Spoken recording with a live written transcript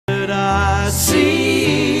that I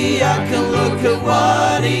see. I can look at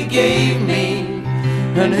what he gave me,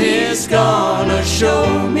 and he's gonna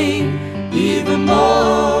show me even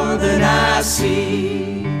more than I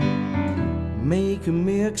see. Making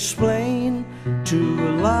me explain to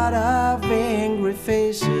a lot of angry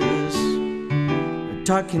faces,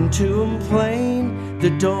 talking to them plain,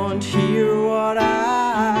 they don't hear what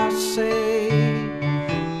I say.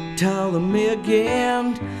 Telling me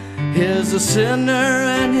again, he's a sinner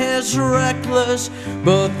and he's reckless,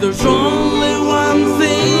 but there's only one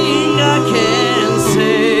thing I can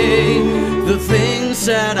say. The things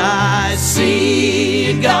that I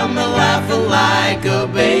see got me laughing like a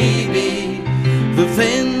baby. The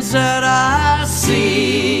things that I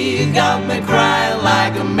see got me crying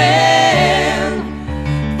like a man.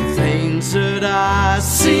 The things that I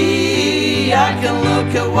see, I can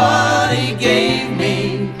look at what he gave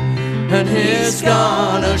me, and he's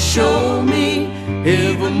gonna show me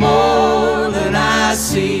even more than I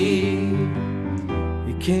see.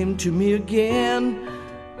 He came to me again,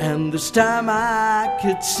 and this time I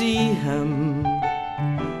could see him.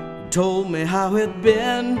 He told me how it'd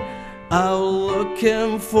been out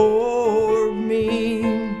looking for me.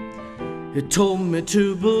 He told me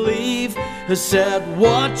to believe. He said,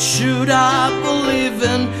 what should I believe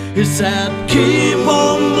in? He said, keep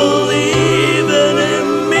on believing in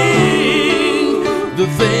me. The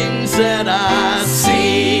things that I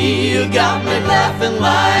see, you got me laughing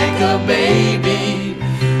like a baby.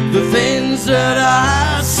 The things that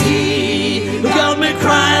I see, you got me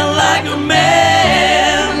crying like a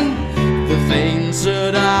man. The things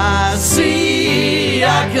that I see,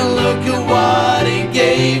 I can look at what he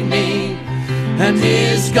gave me, and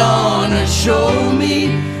he's gonna show me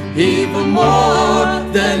even more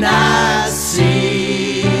than I see.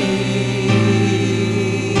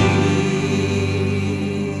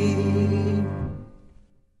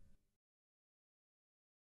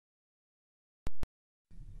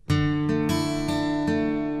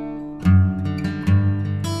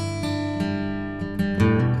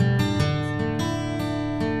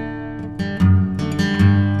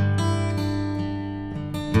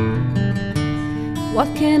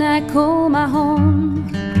 What can I call my home?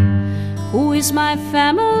 Who is my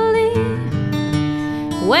family?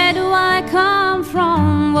 Where do I come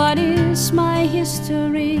from? What is my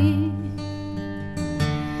history?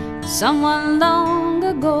 Someone long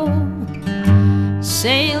ago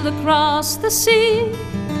sailed across the sea,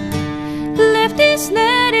 left his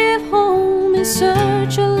native home in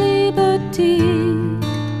search of liberty.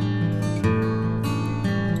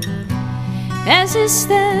 As he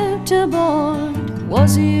stepped aboard,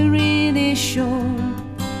 was he really sure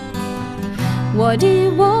what he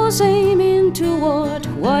was aiming toward,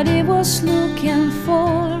 what he was looking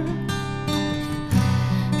for?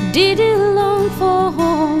 Did he long for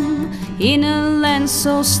home in a land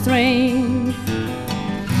so strange?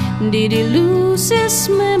 Did he lose his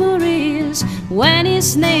memories when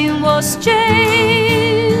his name was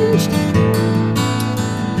changed?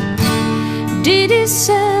 Did he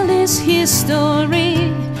sell his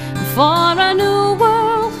history for a new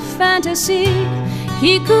world fantasy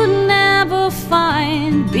he could never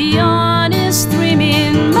find beyond his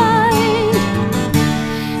dreaming mind?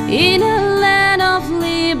 In a land of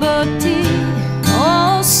liberty,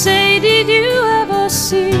 oh say, did you ever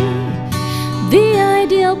see the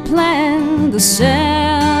ideal plan, the self-made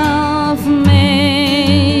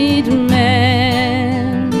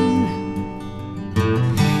man?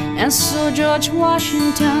 And so George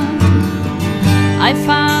Washington, I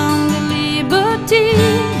found the liberty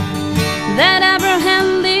that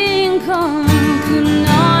Abraham Lincoln could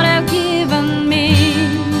not have given me.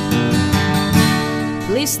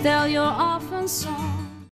 Please tell your office